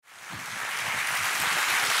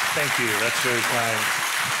Thank you. That's very kind.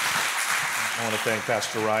 I want to thank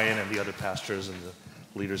Pastor Ryan and the other pastors and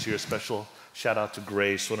the leaders here. Special shout out to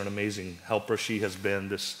Grace. What an amazing helper she has been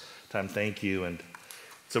this time. Thank you. And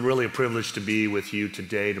it's really a privilege to be with you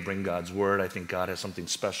today to bring God's word. I think God has something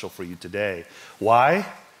special for you today. Why?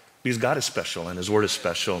 Because God is special and his word is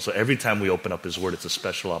special. So every time we open up his word, it's a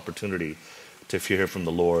special opportunity to hear from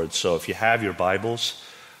the Lord. So if you have your Bibles,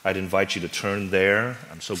 I'd invite you to turn there.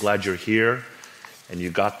 I'm so glad you're here and you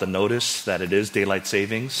got the notice that it is daylight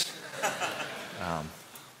savings.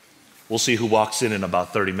 We'll see who walks in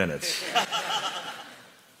about 30 minutes.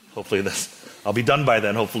 Hopefully I'll be done by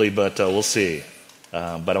then, hopefully, but we'll see.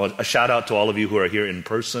 But I want a shout out to all of you who are here in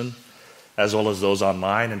person, as well as those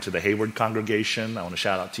online, and to the Hayward congregation. I want to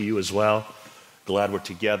shout out to you as well. Glad we're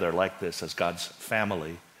together like this as God's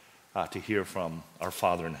family to hear from our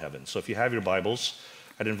Father in heaven. So if you have your Bibles,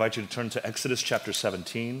 I'd invite you to turn to Exodus chapter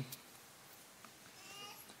 17.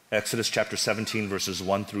 Exodus chapter 17, verses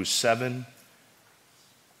 1 through 7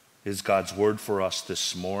 is God's word for us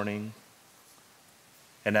this morning.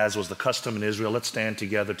 And as was the custom in Israel, let's stand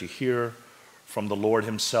together to hear from the Lord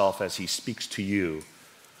himself as he speaks to you.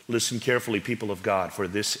 Listen carefully, people of God, for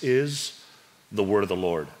this is the word of the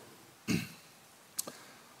Lord.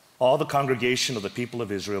 All the congregation of the people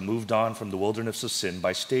of Israel moved on from the wilderness of sin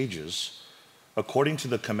by stages, according to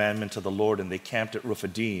the commandment of the Lord, and they camped at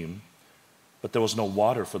Rephidim, but there was no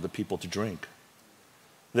water for the people to drink.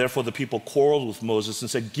 Therefore the people quarreled with Moses and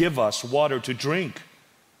said, "Give us water to drink."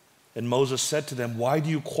 And Moses said to them, "Why do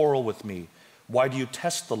you quarrel with me? Why do you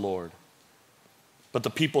test the Lord?" But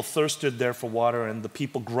the people thirsted there for water, and the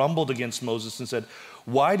people grumbled against Moses and said,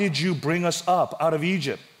 "Why did you bring us up out of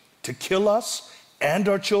Egypt to kill us and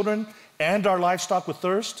our children and our livestock with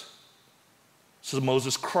thirst?" So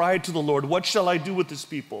Moses cried to the Lord, "What shall I do with this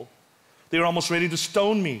people? They are almost ready to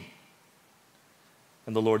stone me."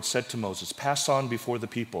 And the Lord said to Moses, "Pass on before the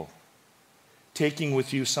people, taking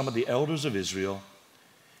with you some of the elders of Israel,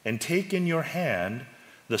 and take in your hand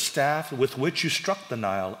the staff with which you struck the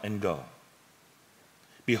Nile, and go.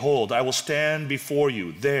 Behold, I will stand before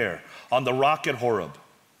you there on the rock at Horeb,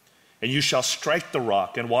 and you shall strike the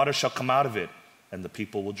rock, and water shall come out of it, and the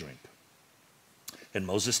people will drink." And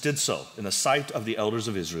Moses did so in the sight of the elders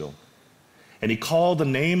of Israel. And he called the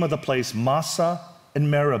name of the place Massah and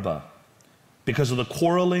Meribah, because of the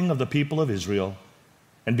quarreling of the people of Israel,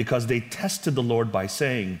 and because they tested the Lord by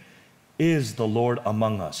saying, "Is the Lord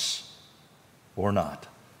among us or not?"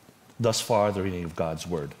 Thus far, the reading of God's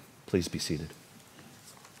word. Please be seated.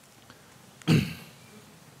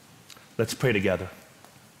 Let's pray together.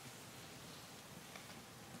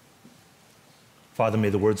 Father, may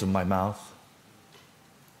the words of my mouth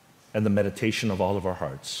and the meditation of all of our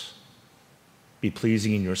hearts be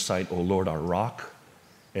pleasing in your sight, O Lord, our rock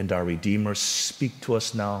and our Redeemer. Speak to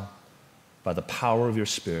us now by the power of your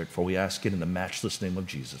Spirit, for we ask it in the matchless name of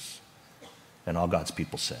Jesus. And all God's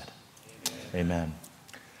people said, Amen.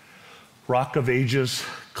 Rock of ages,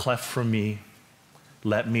 cleft for me,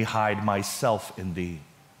 let me hide myself in thee.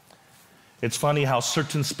 It's funny how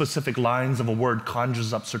certain specific lines of a word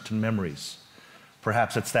conjures up certain memories.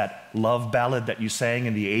 Perhaps it's that love ballad that you sang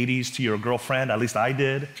in the 80s to your girlfriend, at least I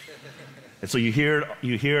did. And so you hear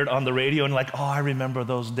it on the radio and you're like, "Oh, I remember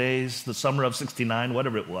those days, the summer of 69,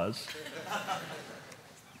 whatever it was."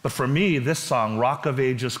 But for me, this song, Rock of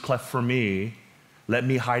Ages, cleft for me, let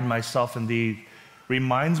me hide myself in thee,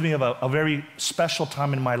 reminds me of a very special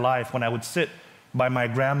time in my life when I would sit by my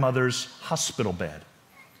grandmother's hospital bed.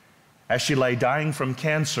 As she lay dying from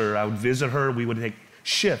cancer, I would visit her. We would take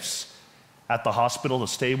shifts at the hospital to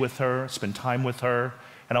stay with her, spend time with her.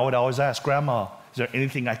 And I would always ask, "Grandma, is there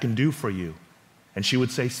anything I can do for you?" And she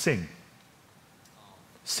would say, "Sing.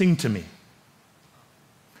 Sing to me."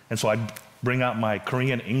 And so I'd bring out my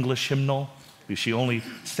Korean English hymnal, because she only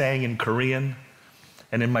sang in Korean.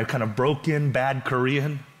 And in my kind of broken, bad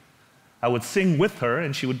Korean, I would sing with her,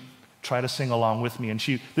 and she would try to sing along with me. And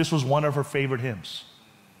this was one of her favorite hymns.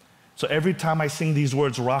 So every time I sing these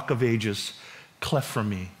words, Rock of Ages, cleft for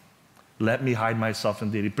me, let me hide myself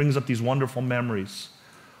in thee, it brings up these wonderful memories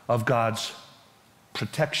of God's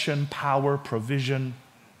protection, power, provision,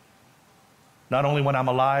 not only when I'm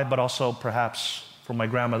alive, but also perhaps for my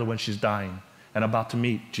grandmother when she's dying and about to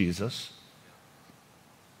meet Jesus.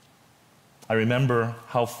 I remember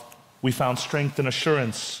how we found strength and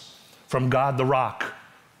assurance from God the rock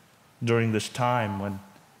during this time when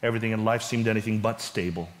everything in life seemed anything but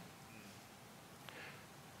stable.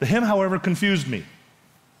 The hymn, however, confused me.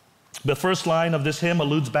 The first line of this hymn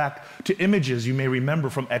alludes back to images you may remember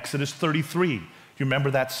from Exodus 33. You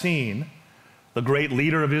remember that scene? The great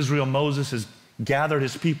leader of Israel, Moses, has gathered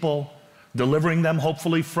his people delivering them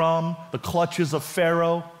hopefully from the clutches of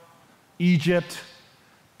Pharaoh, Egypt,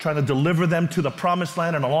 trying to deliver them to the promised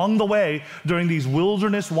land. And along the way, during these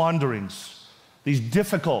wilderness wanderings, these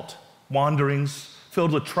difficult wanderings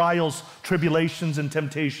filled with trials, tribulations, and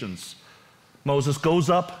temptations, Moses goes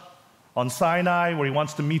up on Sinai where he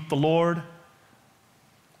wants to meet the Lord.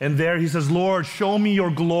 And there he says, Lord, show me your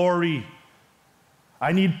glory.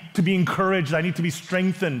 I need to be encouraged. I need to be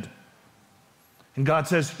strengthened. And God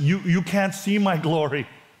says, you can't see my glory.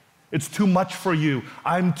 It's too much for you.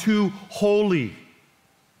 I'm too holy.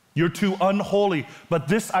 You're too unholy. But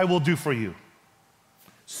this I will do for you.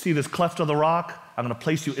 See this cleft of the rock? I'm going to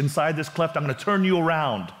place you inside this cleft. I'm going to turn you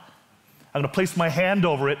around. I'm going to place my hand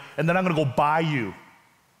over it, and then I'm going to go by you.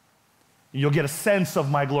 You'll get a sense of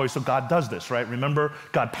my glory. So God does this, right? Remember,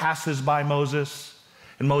 God passes by Moses,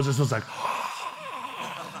 and Moses was like,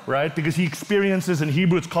 right? Because he experiences, in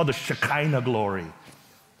Hebrew, it's called the Shekinah glory.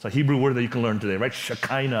 It's a Hebrew word that you can learn today, right?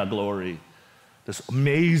 Shekinah glory. This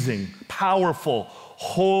amazing, powerful,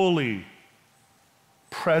 holy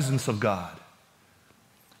presence of God.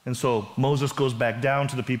 And so Moses goes back down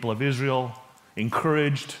to the people of Israel,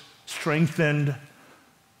 encouraged, strengthened,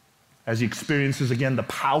 as he experiences again the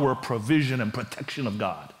power, provision, and protection of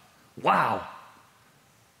God. Wow.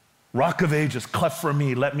 Rock of ages, cleft for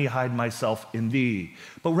me, let me hide myself in thee.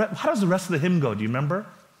 But how does the rest of the hymn go? Do you remember?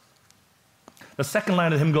 The second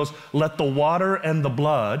line of the hymn goes, let the water and the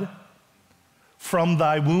blood from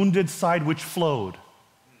thy wounded side which flowed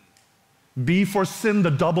be for sin the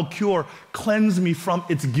double cure, cleanse me from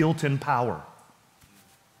its guilt and power.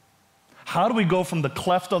 How do we go from the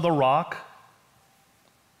cleft of the rock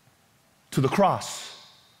to the cross?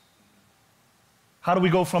 How do we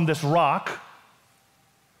go from this rock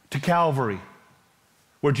to Calvary,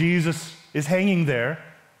 where Jesus is hanging there,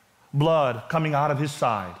 blood coming out of his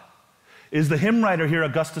side? Is the hymn writer here,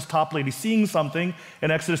 Augustus Toplady, seeing something in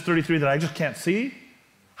Exodus 33 that I just can't see?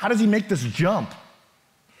 How does he make this jump?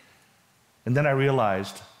 And then I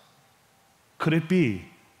realized, could it be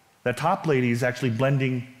that Toplady is actually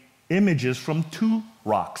blending images from two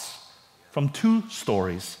rocks, from two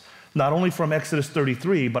stories, not only from Exodus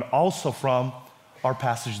 33, but also from our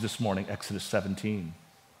passage this morning, Exodus 17.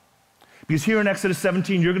 Because here in Exodus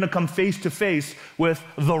 17, you're going to come face to face with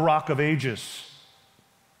the Rock of Ages.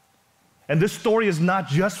 And this story is not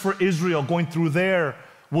just for Israel going through their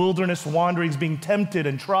wilderness wanderings, being tempted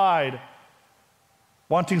and tried,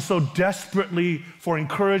 wanting so desperately for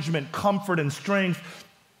encouragement, comfort, and strength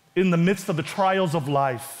in the midst of the trials of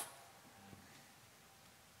life.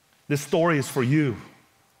 This story is for you,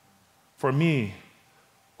 for me,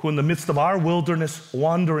 who in the midst of our wilderness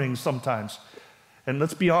wanderings sometimes, and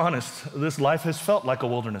let's be honest, this life has felt like a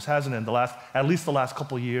wilderness, hasn't it, at least the last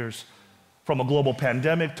couple of years, from a global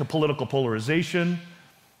pandemic to political polarization.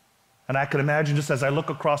 And I can imagine, just as I look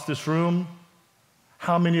across this room,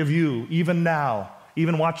 how many of you, even now,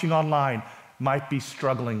 even watching online, might be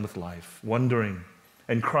struggling with life, wondering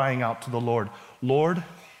and crying out to the Lord, Lord,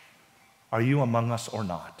 are you among us or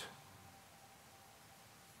not?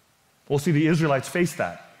 Well, see, the Israelites faced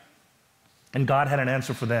that, and God had an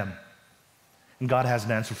answer for them. And God has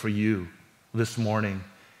an answer for you this morning,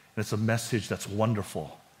 and it's a message that's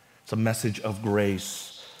wonderful. It's a message of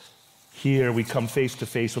grace. Here we come face to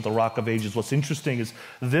face with the Rock of Ages. What's interesting is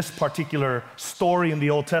this particular story in the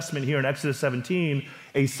Old Testament here in Exodus 17,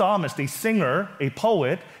 a psalmist, a singer, a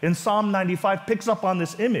poet in Psalm 95 picks up on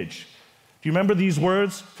this image. Do you remember these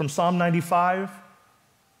words from Psalm 95?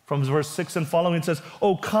 From verse 6 and following, it says,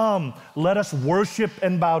 "Oh, come, let us worship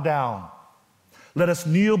and bow down. Let us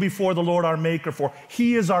kneel before the Lord our Maker, for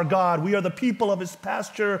he is our God. We are the people of his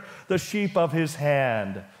pasture, the sheep of his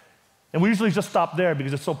hand." And we usually just stop there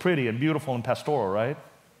because it's so pretty and beautiful and pastoral, right?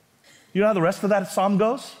 You know how the rest of that psalm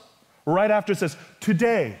goes? Right after it says,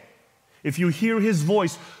 "Today, if you hear his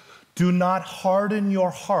voice, do not harden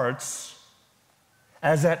your hearts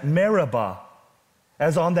as at Meribah,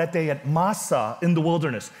 as on that day at Massah in the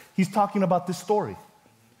wilderness." He's talking about this story.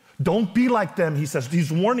 Don't be like them, he says.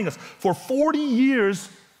 He's warning us. For 40 years,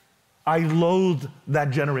 I loathed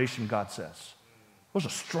that generation, God says. Those are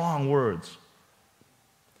strong words.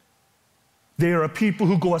 They are a people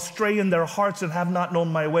who go astray in their hearts and have not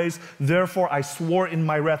known my ways. Therefore, I swore in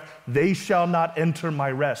my wrath, they shall not enter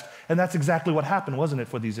my rest. And that's exactly what happened, wasn't it,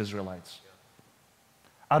 for these Israelites?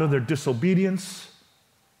 Out of their disobedience,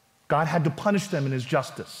 God had to punish them in his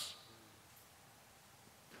justice.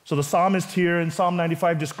 So the psalmist here in Psalm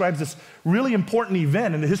 95 describes this really important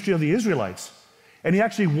event in the history of the Israelites. And he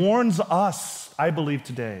actually warns us, I believe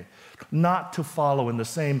today, not to follow in the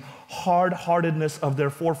same hard-heartedness of their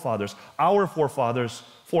forefathers, our forefathers,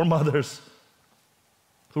 foremothers.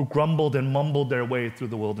 who grumbled and mumbled their way through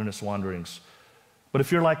the wilderness wanderings. But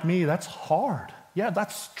if you're like me, that's hard. Yeah,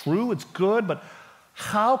 that's true, it's good, but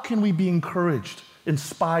how can we be encouraged,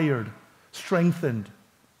 inspired, strengthened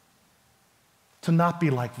to not be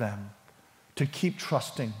like them, to keep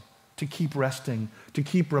trusting, to keep resting, to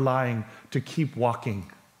keep relying, to keep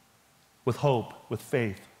walking with hope, with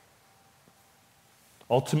faith?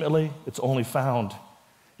 Ultimately, it's only found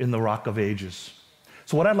in the Rock of Ages.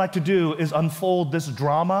 So what I'd like to do is unfold this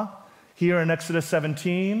drama here in Exodus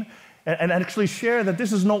 17 and actually share that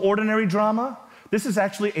this is no ordinary drama. This is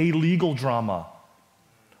actually a legal drama.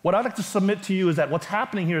 What I'd like to submit to you is that what's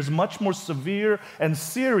happening here is much more severe and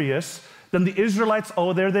serious than the Israelites.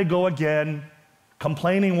 Oh, there they go again,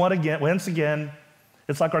 complaining once again.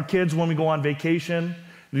 It's like our kids when we go on vacation.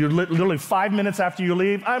 You're literally 5 minutes after you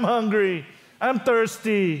leave, I'm hungry, I'm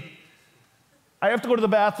thirsty, I have to go to the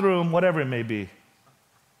bathroom, whatever it may be.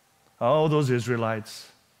 Oh, those Israelites.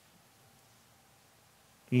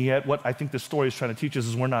 And yet, what I think the story is trying to teach us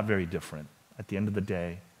is we're not very different at the end of the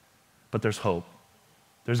day. But there's hope.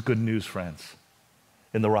 There's good news, friends,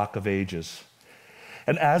 in the Rock of Ages.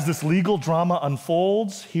 And as this legal drama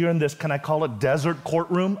unfolds here in this, can I call it, desert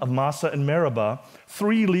courtroom of Massa and Meribah,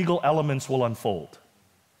 3 legal elements will unfold.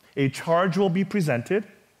 A charge will be presented,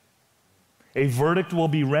 a verdict will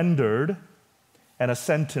be rendered, and a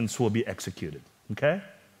sentence will be executed. Okay?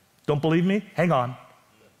 Don't believe me? Hang on.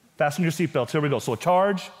 Fasten your seatbelts. Here we go. So a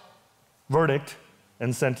charge, verdict,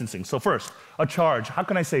 and sentencing. So first, a charge. How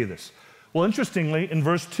can I say this? Well, interestingly, in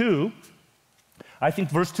verse 2, I think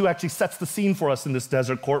verse 2 actually sets the scene for us in this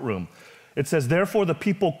desert courtroom. It says, therefore the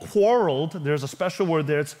people quarreled. There's a special word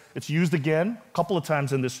there. It's used again a couple of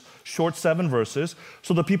times in this short 7 verses.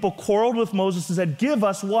 So the people quarreled with Moses and said, give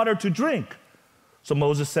us water to drink. So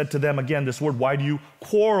Moses said to them, again, this word, why do you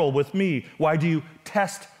quarrel with me? Why do you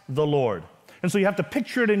test the Lord? And so you have to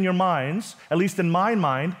picture it in your minds, at least in my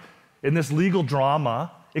mind, in this legal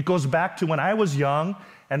drama. It goes back to when I was young,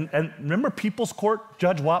 and remember People's Court,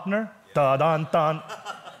 Judge Wapner? Da-dun-dun,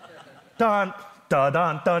 dun,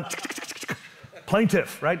 da-dun-dun,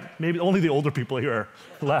 plaintiff, right? Maybe only the older people here are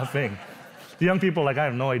laughing. The young people are like, I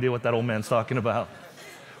have no idea what that old man's talking about.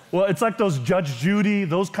 Well, it's like those Judge Judy,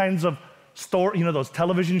 those kinds of those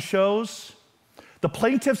television shows. The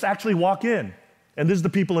plaintiffs actually walk in, and this is the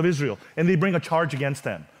people of Israel, and they bring a charge against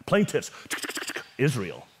them. Plaintiffs,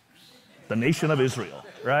 Israel, the nation of Israel,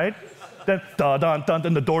 right? Then, dun-dun-dun,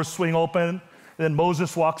 then the doors swing open, and then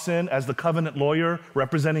Moses walks in as the covenant lawyer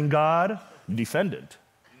representing God. Defendant,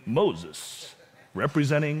 Moses,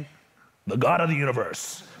 representing the God of the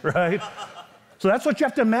universe, right? So that's what you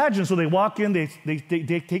have to imagine. So they walk in, they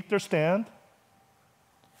take their stand,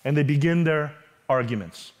 and they begin their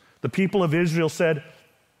arguments. The people of Israel said,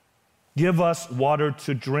 give us water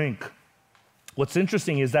to drink. What's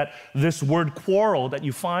interesting is that this word quarrel that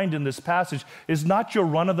you find in this passage is not your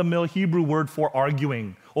run-of-the-mill Hebrew word for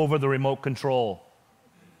arguing over the remote control.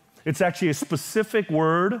 It's actually a specific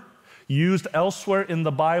word used elsewhere in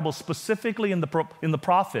the Bible, specifically in the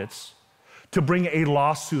prophets, to bring a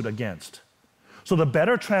lawsuit against. So the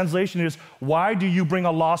better translation is, why do you bring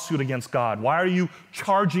a lawsuit against God? Why are you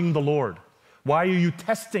charging the Lord? Why are you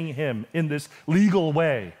testing him in this legal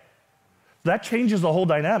way? That changes the whole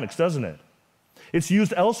dynamics, doesn't it? It's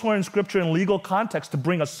used elsewhere in Scripture in legal context to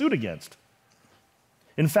bring a suit against.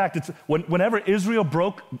 In fact, whenever Israel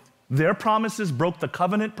broke their promises, broke the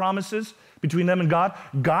covenant promises between them and God,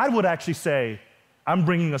 God would actually say, I'm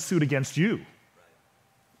bringing a suit against you.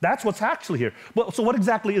 That's what's actually here. Well, so what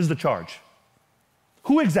exactly is the charge?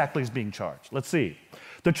 Who exactly is being charged? Let's see.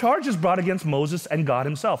 The charge is brought against Moses and God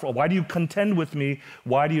himself. Well, why do you contend with me?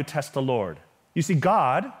 Why do you test the Lord? You see,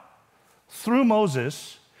 God, through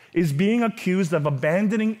Moses, is being accused of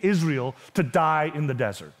abandoning Israel to die in the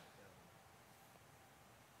desert.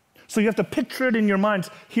 So you have to picture it in your minds.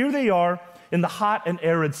 Here they are in the hot and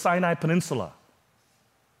arid Sinai Peninsula,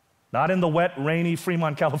 not in the wet, rainy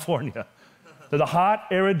Fremont, California. The hot,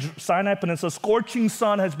 arid Sinai Peninsula, scorching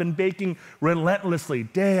sun has been baking relentlessly,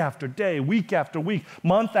 day after day, week after week,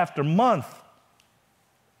 month after month,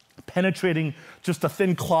 penetrating just the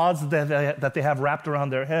thin cloths that they have wrapped around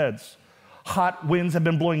their heads. Hot winds have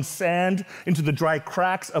been blowing sand into the dry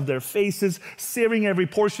cracks of their faces, searing every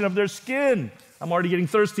portion of their skin. I'm already getting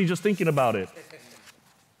thirsty just thinking about it.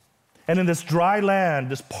 And in this dry land,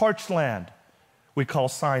 this parched land, we call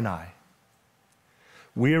Sinai.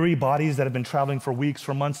 Weary bodies that have been traveling for weeks,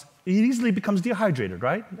 for months, it easily becomes dehydrated,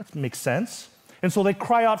 right? That makes sense. And so they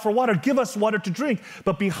cry out for water, give us water to drink.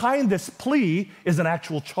 But behind this plea is an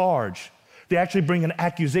actual charge. They actually bring an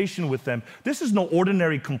accusation with them. This is no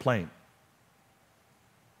ordinary complaint.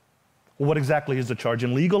 Well, what exactly is the charge?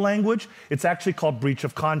 In legal language, it's actually called breach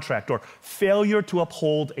of contract or failure to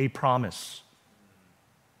uphold a promise.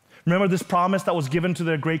 Remember this promise that was given to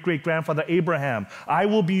their great-great-grandfather Abraham. I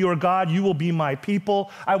will be your God, you will be my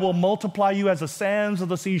people. I will multiply you as the sands of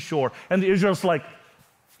the seashore. And the Israelites like,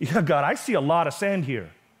 yeah, God, I see a lot of sand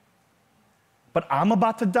here. But I'm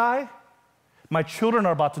about to die. My children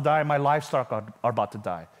are about to die. My livestock are about to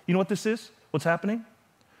die. You know what this is? What's happening?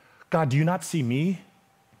 God, do you not see me?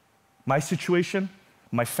 My situation,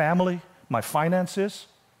 my family, my finances?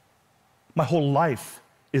 My whole life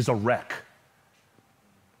is a wreck.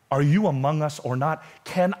 Are you among us or not?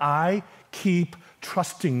 Can I keep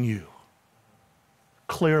trusting you?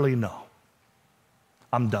 Clearly, no.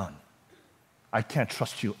 I'm done. I can't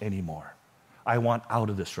trust you anymore. I want out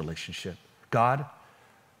of this relationship. God,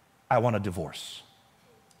 I want a divorce.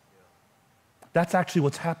 That's actually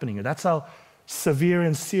what's happening here. That's how severe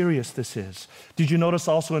and serious this is. Did you notice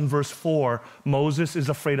also in verse 4, Moses is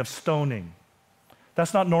afraid of stoning?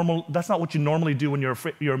 That's not normal. That's not what you normally do when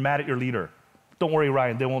you're mad at your leader. Don't worry,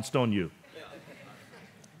 Ryan, they won't stone you.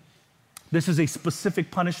 This is a specific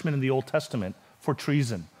punishment in the Old Testament for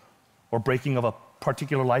treason or breaking of a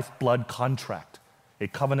particular lifeblood contract, a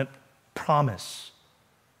covenant promise.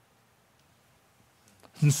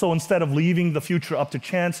 And so instead of leaving the future up to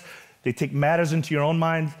chance, they take matters into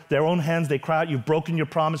their own hands. They cry out, you've broken your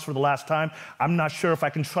promise for the last time. I'm not sure if I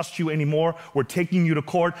can trust you anymore. We're taking you to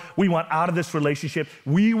court. We want out of this relationship.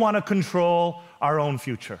 We want to control our own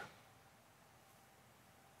future.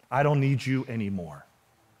 I don't need you anymore.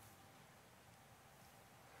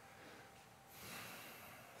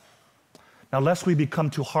 Now, lest we become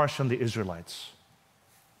too harsh on the Israelites,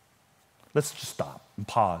 let's just stop and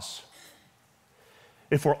pause.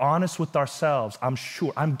 If we're honest with ourselves,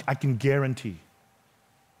 I can guarantee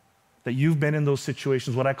that you've been in those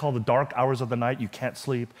situations, what I call the dark hours of the night. You can't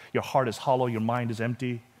sleep, your heart is hollow, your mind is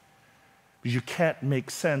empty, because you can't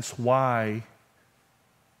make sense why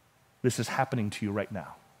this is happening to you right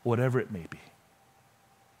now, whatever it may be.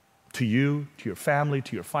 To you, to your family,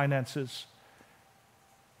 to your finances.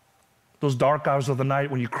 Those dark hours of the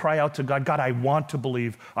night when you cry out to God, God, I want to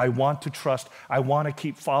believe, I want to trust, I want to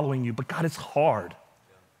keep following you, but God, it's hard.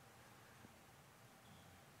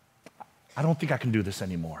 I don't think I can do this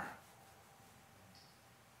anymore.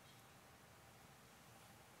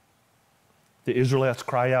 The Israelites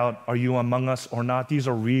cry out, are you among us or not? These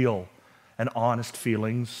are real and honest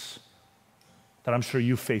feelings that I'm sure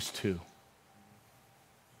you face too.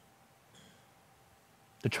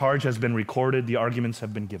 The charge has been recorded, the arguments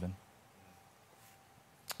have been given.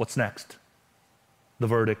 What's next? The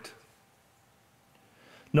verdict.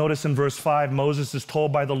 Notice in verse 5, Moses is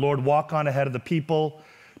told by the Lord, walk on ahead of the people,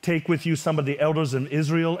 take with you some of the elders of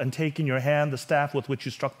Israel, and take in your hand the staff with which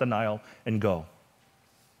you struck the Nile, and go.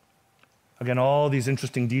 Again, all these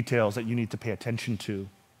interesting details that you need to pay attention to.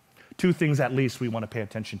 Two things at least we want to pay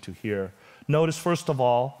attention to here. Notice, first of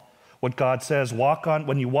all, what God says,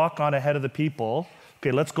 when you walk on ahead of the people,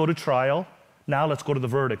 okay, let's go to trial. Now let's go to the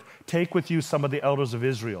verdict. Take with you some of the elders of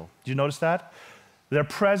Israel. Do you notice that? Their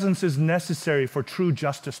presence is necessary for true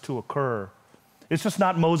justice to occur. It's just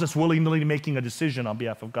not Moses willy-nilly making a decision on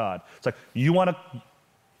behalf of God. It's like, you want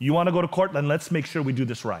to go to court? Then let's make sure we do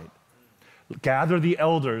this right. Gather the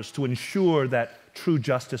elders to ensure that true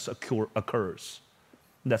justice occurs.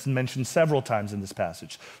 That's mentioned several times in this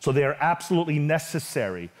passage. So they are absolutely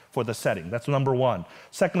necessary for the setting. That's number one.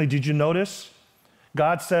 Secondly, did you notice?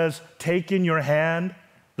 God says, take in your hand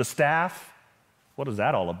the staff. What is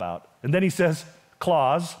that all about? And then he says,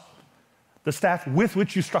 clause, the staff with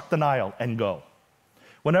which you struck the Nile, and go.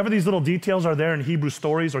 Whenever these little details are there in Hebrew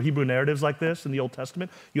stories or Hebrew narratives like this in the Old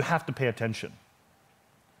Testament, you have to pay attention.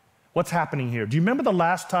 What's happening here? Do you remember the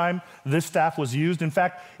last time this staff was used? In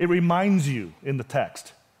fact, it reminds you in the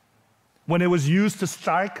text when it was used to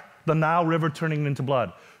strike the Nile River turning into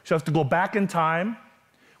blood. So you have to go back in time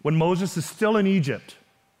when Moses is still in Egypt.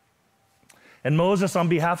 And Moses, on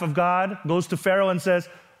behalf of God, goes to Pharaoh and says,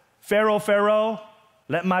 Pharaoh,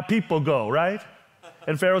 let my people go, right?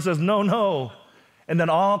 And Pharaoh says, no. And then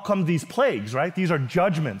all come these plagues, right? These are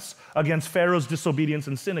judgments against Pharaoh's disobedience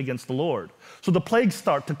and sin against the Lord. So the plagues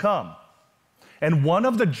start to come. And one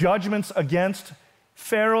of the judgments against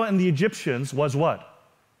Pharaoh and the Egyptians was what?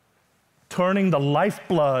 Turning the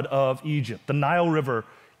lifeblood of Egypt, the Nile River,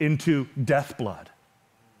 into death blood.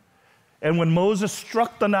 And when Moses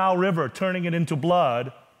struck the Nile River, turning it into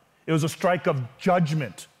blood, it was a strike of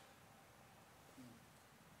judgment.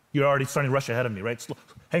 You're already starting to rush ahead of me, right?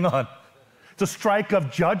 Hang on. It's a strike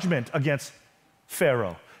of judgment against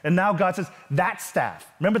Pharaoh. And now God says, that staff,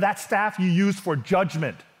 remember that staff you used for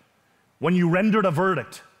judgment when you rendered a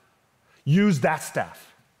verdict? use that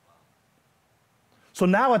staff. So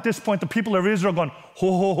now at this point, the people of Israel are going,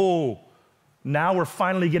 ho, ho, ho. Now we're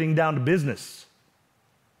finally getting down to business.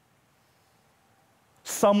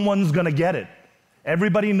 Someone's going to get it.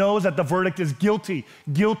 Everybody knows that the verdict is guilty.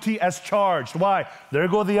 Guilty as charged. Why? There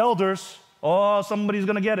go the elders. Oh, somebody's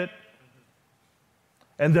going to get it.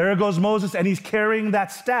 And there goes Moses, and he's carrying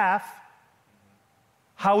that staff.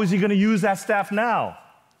 How is he going to use that staff now?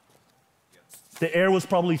 The air was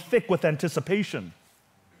probably thick with anticipation.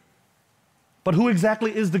 But who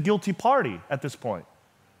exactly is the guilty party at this point?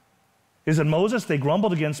 Is it Moses? They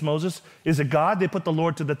grumbled against Moses. Is it God? They put the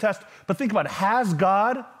Lord to the test. But think about it. Has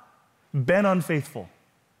God been unfaithful?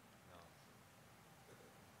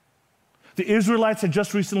 The Israelites had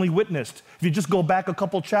just recently witnessed, if you just go back a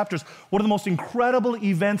couple chapters, one of the most incredible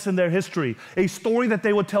events in their history, a story that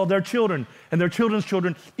they would tell their children and their children's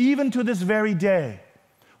children, even to this very day.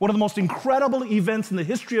 One of the most incredible events in the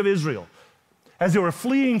history of Israel. As they were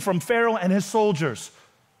fleeing from Pharaoh and his soldiers,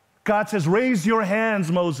 God says, raise your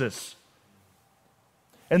hands, Moses.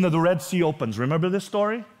 And the Red Sea opens. Remember this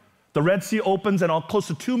story? The Red Sea opens and all close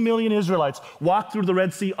to 2 million Israelites walked through the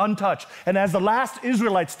Red Sea untouched. And as the last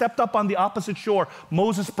Israelite stepped up on the opposite shore,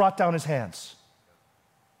 Moses brought down his hands.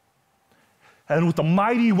 And with the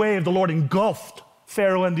mighty wave, the Lord engulfed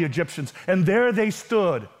Pharaoh and the Egyptians. And there they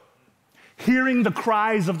stood, hearing the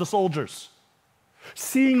cries of the soldiers,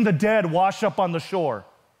 seeing the dead wash up on the shore,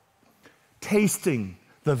 tasting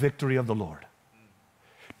the victory of the Lord.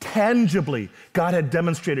 Tangibly, God had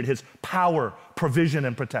demonstrated his power, provision,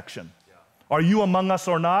 and protection. Yeah. Are you among us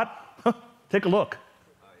or not? Take a look.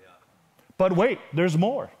 Yeah. But wait, there's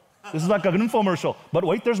more. This is like an infomercial. But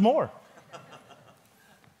wait, there's more.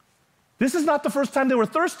 This is not the first time they were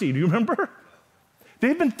thirsty. Do you remember?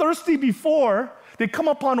 They've been thirsty before. They come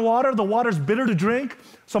upon water. The water's bitter to drink.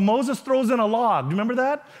 So Moses throws in a log. Do you remember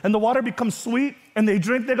that? And the water becomes sweet, and they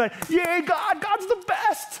drink. They're like, yay, God, God's the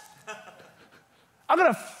best. I'm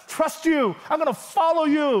going to trust you. I'm going to follow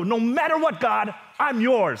you. No matter what, God, I'm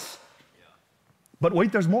yours. Yeah. But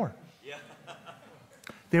wait, there's more. Yeah.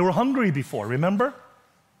 They were hungry before, remember?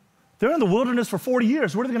 They're in the wilderness for 40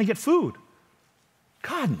 years. Where are they going to get food?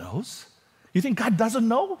 God knows. You think God doesn't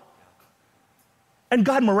know? And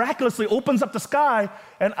God miraculously opens up the sky,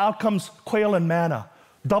 and out comes quail and manna,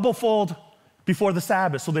 double-fold before the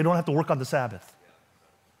Sabbath, so they don't have to work on the Sabbath.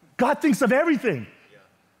 God thinks of everything.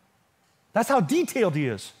 That's how detailed he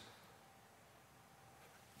is.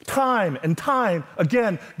 Time and time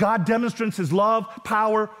again, God demonstrates his love,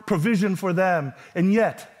 power, provision for them. And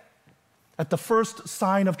yet, at the first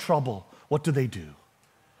sign of trouble, what do?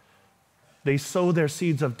 They sow their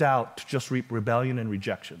seeds of doubt to just reap rebellion and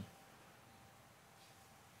rejection.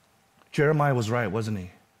 Jeremiah was right, wasn't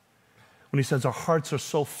he? When he says, our hearts are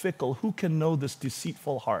so fickle, who can know this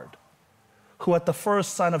deceitful heart? Who at the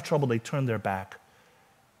first sign of trouble, they turn their back.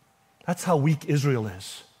 That's how weak Israel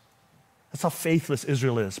is. That's how faithless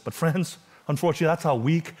Israel is. But friends, unfortunately, that's how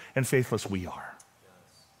weak and faithless we are.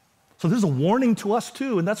 So this is a warning to us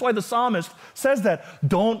too, and that's why the psalmist says that.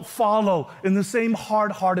 Don't follow in the same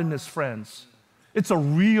hard-heartedness, friends. It's a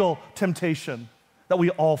real temptation that we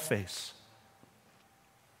all face.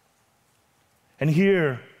 And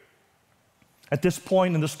here, at this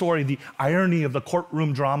point in the story, the irony of the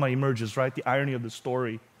courtroom drama emerges, right? The irony of the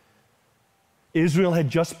story. Israel had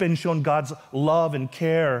just been shown God's love and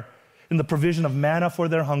care in the provision of manna for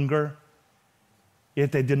their hunger,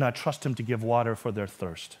 yet they did not trust him to give water for their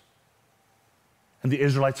thirst. And the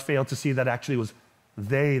Israelites failed to see that actually it was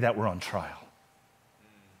they that were on trial.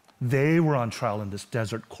 They were on trial in this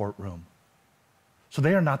desert courtroom. So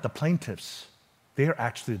they are not the plaintiffs. They are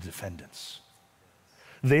actually the defendants.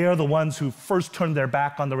 They are the ones who first turned their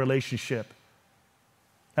back on the relationship.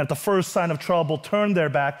 At the first sign of trouble, turned their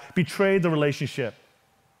back, betrayed the relationship.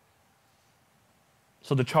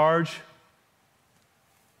 So the charge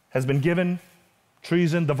has been given,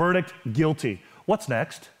 treason, the verdict, guilty. What's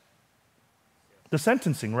next? The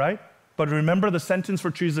sentencing, right? But remember, the sentence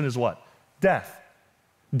for treason is what? Death.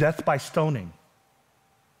 Death by stoning.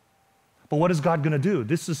 But what is God going to do?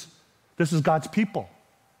 This is God's people.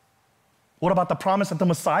 What about the promise that the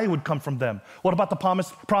Messiah would come from them? What about the promise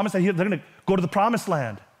that they're going to go to the promised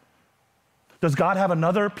land? Does God have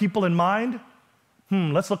another people in mind?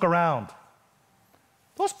 Let's look around.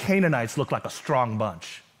 Those Canaanites look like a strong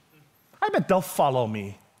bunch. I bet they'll follow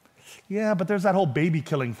me. Yeah, but there's that whole baby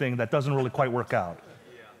killing thing that doesn't really quite work out.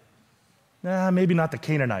 Maybe not the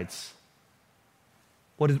Canaanites.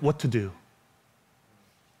 What to do?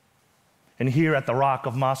 And here at the rock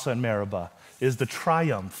of Massa and Meribah is the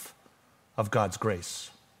triumph of God's grace.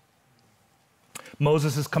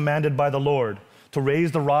 Moses is commanded by the Lord to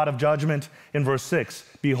raise the rod of judgment in verse 6.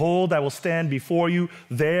 Behold, I will stand before you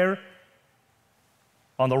there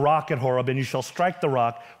on the rock at Horeb, and you shall strike the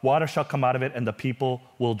rock, water shall come out of it, and the people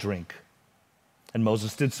will drink. And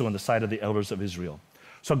Moses did so in the sight of the elders of Israel.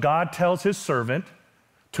 So God tells his servant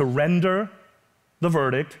to render the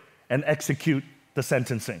verdict and execute the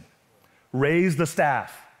sentencing. Raise the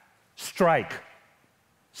staff, strike.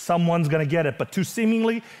 Someone's going to get it. But two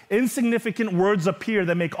seemingly insignificant words appear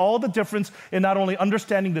that make all the difference in not only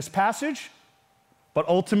understanding this passage, but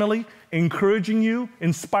ultimately encouraging you,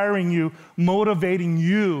 inspiring you, motivating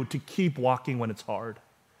you to keep walking when it's hard,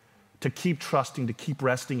 to keep trusting, to keep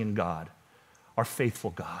resting in God, our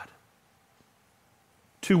faithful God.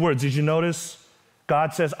 Two words. Did you notice?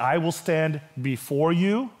 God says, I will stand before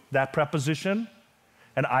you, that preposition,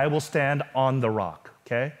 and I will stand on the rock,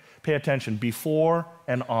 okay? Pay attention, before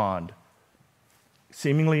and on.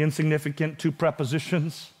 Seemingly insignificant two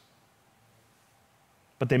prepositions,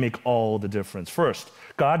 but they make all the difference. First,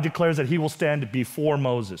 God declares that he will stand before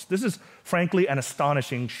Moses. This is frankly an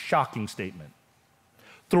astonishing, shocking statement.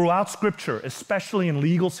 Throughout Scripture, especially in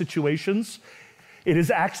legal situations, it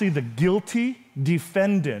is actually the guilty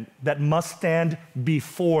defendant that must stand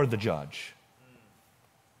before the judge.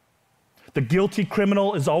 The guilty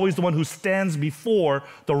criminal is always the one who stands before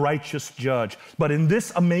the righteous judge. But in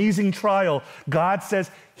this amazing trial, God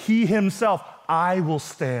says, he himself, I will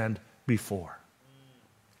stand before.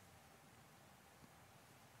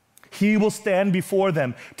 He will stand before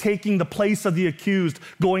them, taking the place of the accused,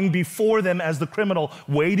 going before them as the criminal,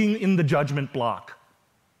 waiting in the judgment block.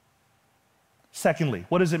 Secondly,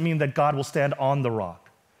 what does it mean that God will stand on the rock?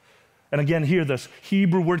 And again, here, this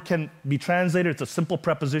Hebrew word can be translated. It's a simple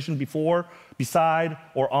preposition, before, beside,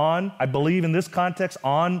 or on. I believe in this context,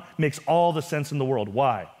 on makes all the sense in the world.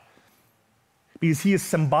 Why? Because he is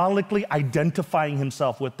symbolically identifying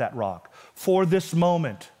himself with that rock. For this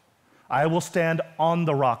moment, I will stand on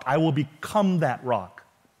the rock. I will become that rock.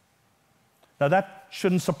 Now, that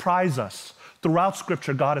shouldn't surprise us. Throughout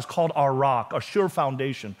Scripture, God is called our rock, a sure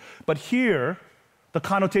foundation. But here, the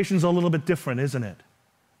connotation is a little bit different, isn't it?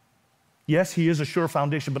 Yes, he is a sure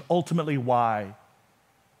foundation, but ultimately, why?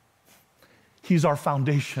 He's our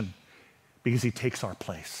foundation because he takes our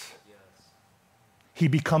place. Yes. He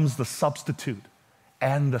becomes the substitute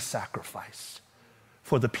and the sacrifice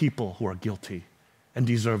for the people who are guilty and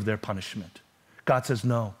deserve their punishment. God says,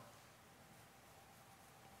 no.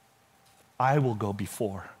 I will go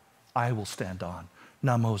before. I will stand on.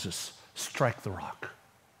 Now, Moses, strike the rock.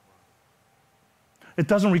 It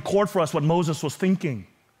doesn't record for us what Moses was thinking.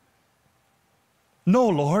 No,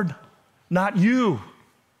 Lord, not you.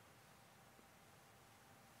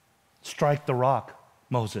 Strike the rock,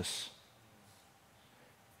 Moses.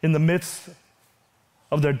 In the midst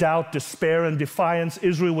of their doubt, despair, and defiance,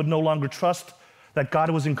 Israel would no longer trust that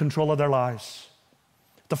God was in control of their lives.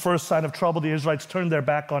 At the first sign of trouble, the Israelites turned their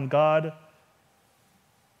back on God.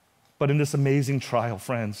 But in this amazing trial,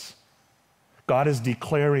 friends, God is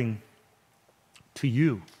declaring to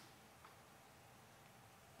you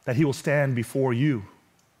that he will stand before you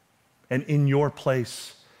and in your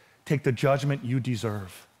place take the judgment you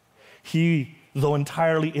deserve. He, though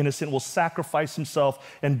entirely innocent, will sacrifice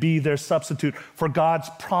himself and be their substitute. For God's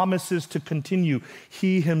promises to continue,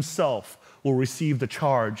 he himself will receive the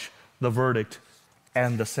charge, the verdict,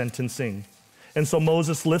 and the sentencing. And so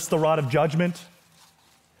Moses lifts the rod of judgment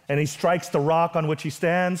and he strikes the rock on which he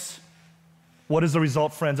stands. What is the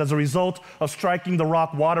result, friends? As a result of striking the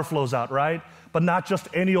rock, water flows out, right? But not just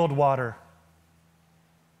any old water,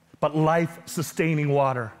 but life-sustaining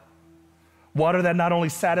water. Water that not only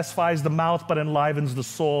satisfies the mouth, but enlivens the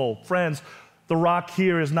soul. Friends, the rock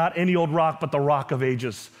here is not any old rock, but the rock of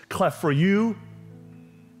ages, cleft for you.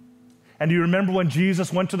 And do you remember when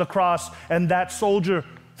Jesus went to the cross and that soldier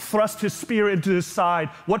thrust his spear into his side?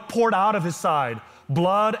 What poured out of his side?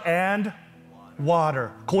 Blood and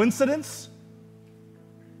water. Coincidence?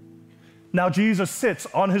 Now Jesus sits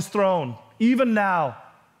on his throne, even now,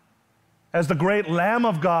 as the great Lamb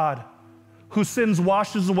of God, whose sins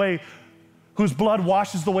washes away, whose blood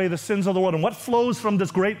washes away the sins of the world. And what flows from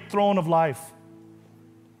this great throne of life?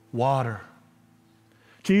 Water.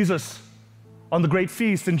 Jesus, on the great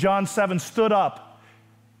feast in John 7, stood up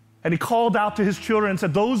and he called out to his children and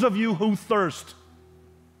said, those of you who thirst,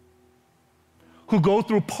 who go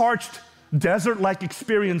through parched, desert-like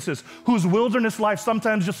experiences, whose wilderness life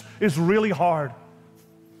sometimes just is really hard,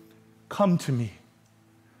 come to me.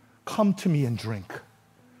 Come to me and drink,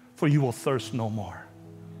 for you will thirst no more.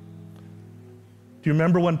 Do you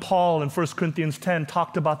remember when Paul in 1 Corinthians 10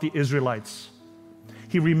 talked about the Israelites?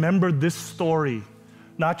 He remembered this story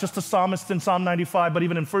Not just the psalmist in Psalm 95, but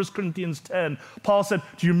even in 1 Corinthians 10, Paul said,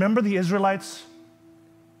 do you remember the Israelites?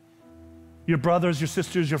 Your brothers, your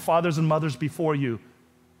sisters, your fathers and mothers before you,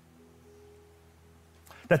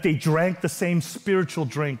 that they drank the same spiritual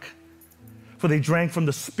drink, for they drank from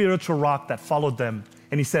the spiritual rock that followed them.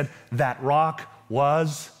 And he said, that rock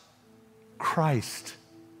was Christ.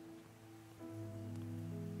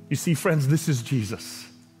 You see, friends, this is Jesus.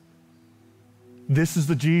 This is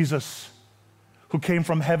the Jesus who came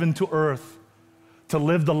from heaven to earth to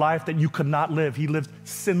live the life that you could not live. He lived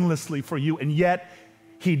sinlessly for you, and yet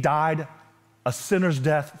he died a sinner's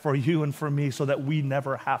death for you and for me so that we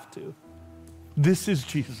never have to. This is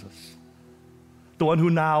Jesus, the one who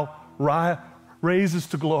now raises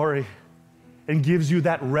to glory and gives you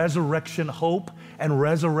that resurrection hope and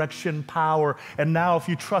resurrection power. And now if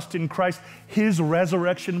you trust in Christ, his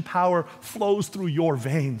resurrection power flows through your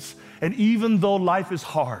veins. And even though life is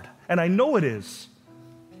hard, and I know it is,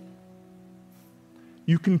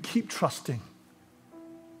 you can keep trusting.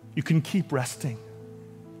 You can keep resting.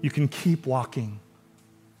 You can keep walking.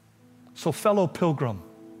 So fellow pilgrim,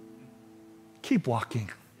 keep walking.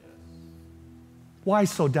 Why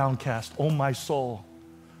so downcast, O my soul?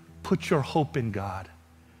 Put your hope in God.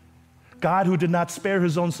 God who did not spare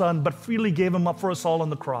his own son, but freely gave him up for us all on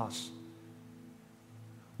the cross.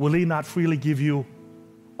 Will he not freely give you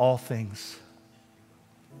all things?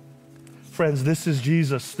 Friends, this is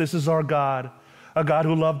Jesus. This is our God. A God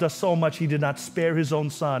who loved us so much he did not spare his own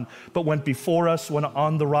son, but went before us, went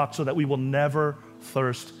on the rock so that we will never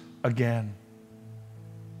thirst again.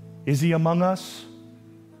 Is he among us?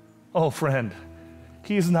 Oh, friend,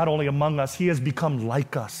 he is not only among us, he has become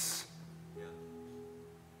like us,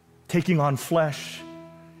 taking on flesh,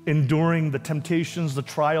 enduring the temptations, the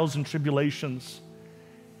trials and tribulations,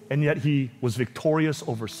 and yet he was victorious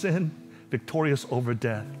over sin, victorious over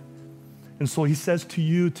death. And so he says to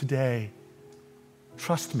you today,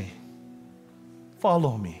 trust me,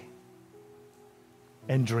 follow me,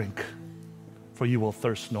 and drink, for you will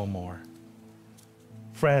thirst no more.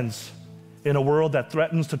 Friends, in a world that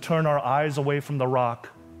threatens to turn our eyes away from the rock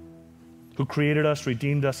who created us,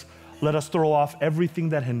 redeemed us, let us throw off everything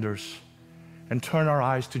that hinders and turn our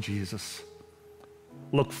eyes to Jesus.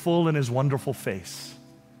 Look full in his wonderful face,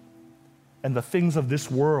 and the things of this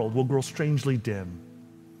world will grow strangely dim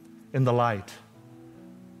in the light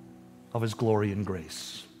of his glory and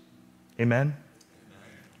grace. Amen?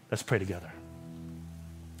 Let's pray together.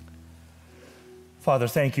 Father,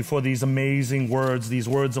 thank you for these amazing words, these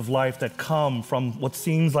words of life that come from what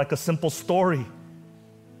seems like a simple story.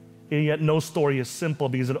 And yet no story is simple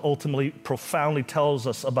because it ultimately profoundly tells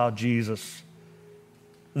us about Jesus.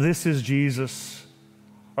 This is Jesus,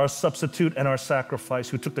 our substitute and our sacrifice,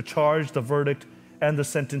 who took the charge, the verdict, and the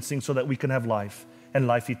sentencing so that we can have life and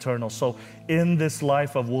life eternal. So in this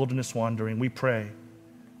life of wilderness wandering, we pray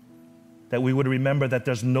that we would remember that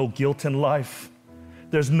there's no guilt in life.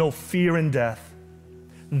 There's no fear in death.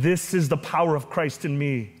 This is the power of Christ in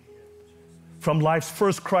me. From life's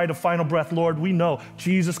first cry to final breath, Lord, we know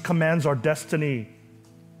Jesus commands our destiny.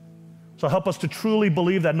 So help us to truly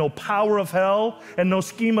believe that no power of hell and no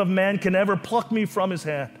scheme of man can ever pluck me from his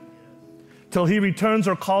hand till he returns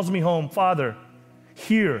or calls me home. Father,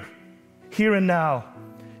 here and now,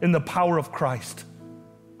 in the power of Christ,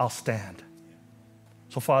 I'll stand.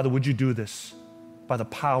 So Father, would you do this by the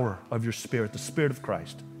power of your Spirit, the Spirit of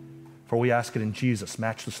Christ? For we ask it in Jesus'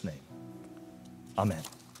 matchless name. Amen.